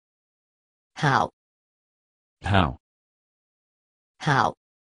How. How. How.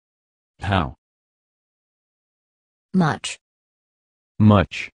 How. Much.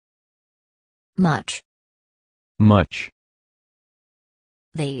 Much. Much. Much.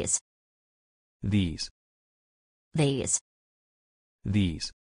 These. These. These.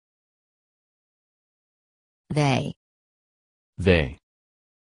 These. They. They.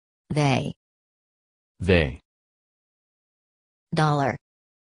 They. They. Dollar.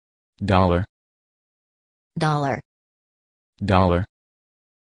 Dollar. Dollar. Dollar.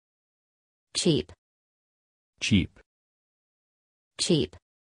 Cheap. Cheap. Cheap.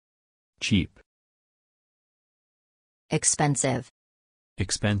 Cheap. Expensive.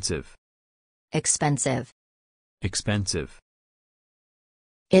 Expensive. Expensive. Expensive.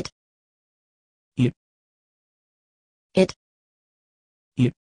 It. It. It.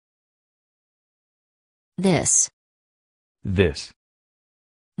 It. This. This.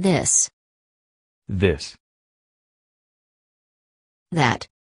 This. This. That.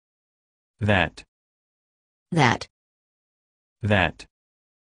 That. That. That.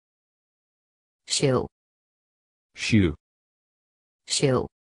 Shoe. Shoe. Shoe.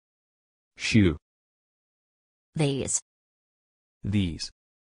 Shoe. These. These.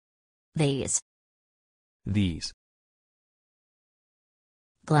 These. These.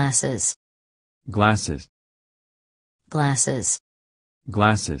 Glasses. Glasses. Glasses.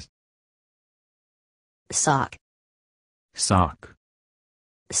 Glasses. Sock. Sock.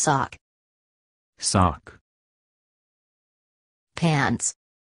 Sock. Sock. Pants.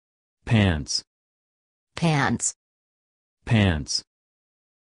 Pants. Pants. Pants.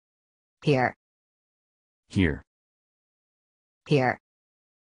 Here. Here. Here.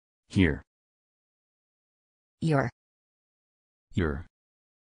 Here. Your. Your.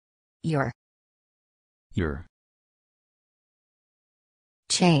 Your. Your.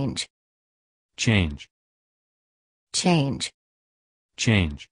 Change. Change. Change.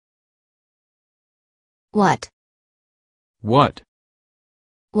 Change. What? What?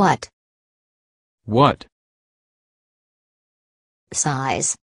 What? What?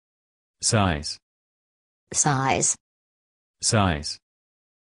 Size. Size. Size. Size.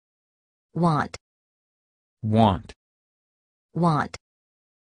 Want. Want. Want.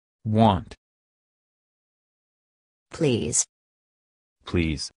 Want. Please.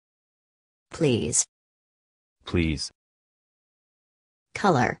 Please. Please. Please.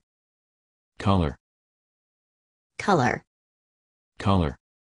 Color. Color. Color. Color.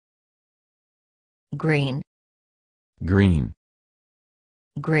 Green. Green.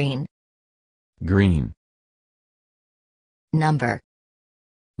 Green. Green. Number.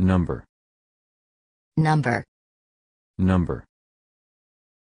 Number. Number. Number.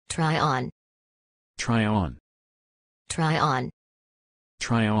 Try on. Try on. Try on.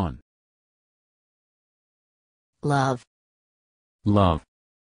 Try on. Love. Love.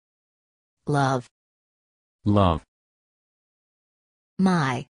 Love. Love.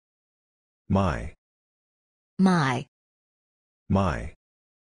 My. My. My. My.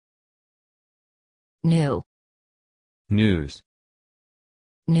 New. News.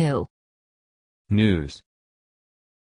 New. News.